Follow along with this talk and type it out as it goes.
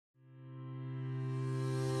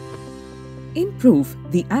Improve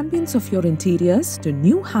the ambience of your interiors to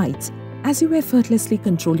new heights as you effortlessly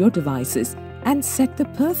control your devices and set the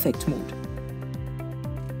perfect mood.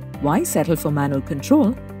 Why settle for manual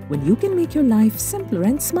control when you can make your life simpler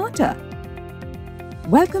and smarter?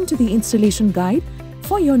 Welcome to the installation guide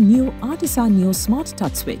for your new Artisa Neo Smart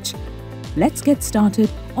Touch Switch. Let's get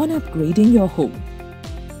started on upgrading your home.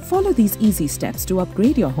 Follow these easy steps to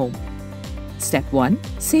upgrade your home. Step 1.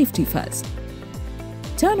 Safety first.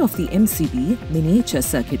 Turn off the MCB miniature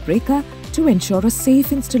circuit breaker to ensure a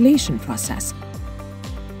safe installation process.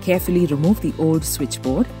 Carefully remove the old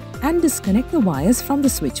switchboard and disconnect the wires from the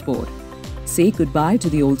switchboard. Say goodbye to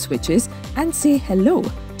the old switches and say hello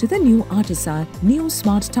to the new Artisa Neo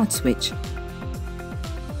Smart Touch Switch.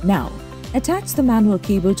 Now, attach the manual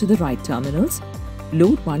cable to the right terminals.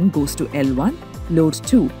 Load 1 goes to L1, load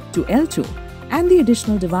 2 to L2, and the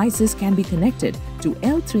additional devices can be connected to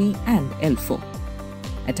L3 and L4.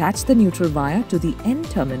 Attach the neutral wire to the N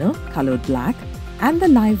terminal colored black and the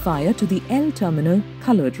live wire to the L terminal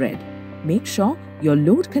colored red. Make sure your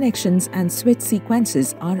load connections and switch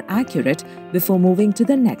sequences are accurate before moving to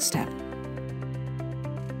the next step.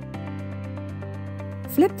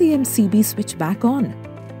 Flip the MCB switch back on.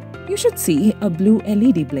 You should see a blue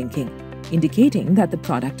LED blinking, indicating that the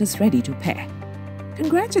product is ready to pair.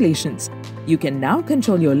 Congratulations! You can now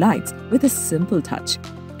control your lights with a simple touch.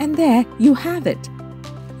 And there you have it.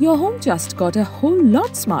 Your home just got a whole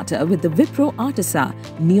lot smarter with the Wipro Artisa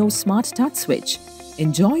Neo Smart Touch Switch.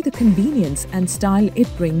 Enjoy the convenience and style it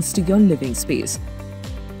brings to your living space.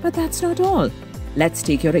 But that's not all. Let's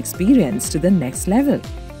take your experience to the next level.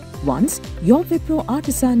 Once your Wipro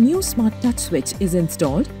Artisa Neo Smart Touch Switch is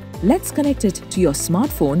installed, let's connect it to your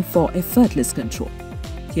smartphone for effortless control.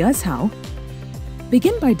 Here's how.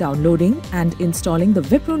 Begin by downloading and installing the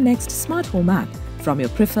Wipro Next Smart Home app from your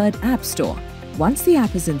preferred app store. Once the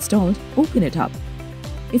app is installed, open it up.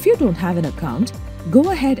 If you don't have an account,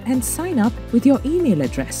 go ahead and sign up with your email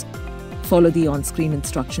address. Follow the on-screen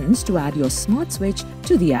instructions to add your smart switch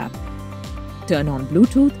to the app. Turn on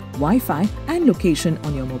Bluetooth, Wi-Fi and location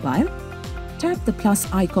on your mobile. Tap the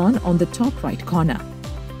plus icon on the top right corner.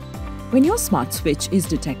 When your smart switch is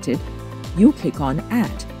detected, you click on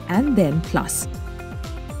Add and then Plus.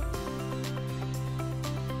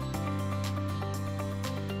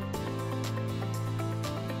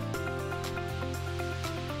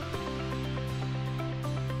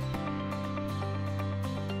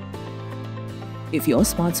 If your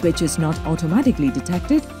smart switch is not automatically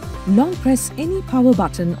detected, long press any power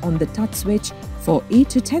button on the touch switch for 8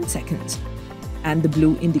 to 10 seconds, and the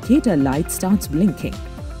blue indicator light starts blinking.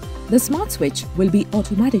 The smart switch will be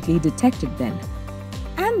automatically detected then.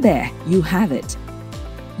 And there you have it.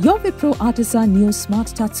 Your Wipro Artisa Neo Smart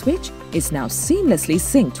Touch Switch is now seamlessly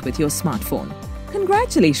synced with your smartphone.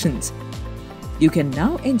 Congratulations! You can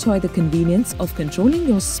now enjoy the convenience of controlling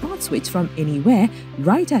your smart switch from anywhere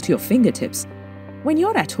right at your fingertips. When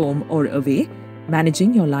you're at home or away,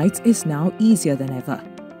 managing your lights is now easier than ever.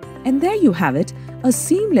 And there you have it, a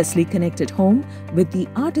seamlessly connected home with the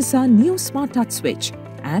Artisa Neo Smart Touch Switch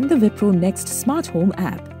and the Wipro Next Smart Home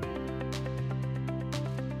app.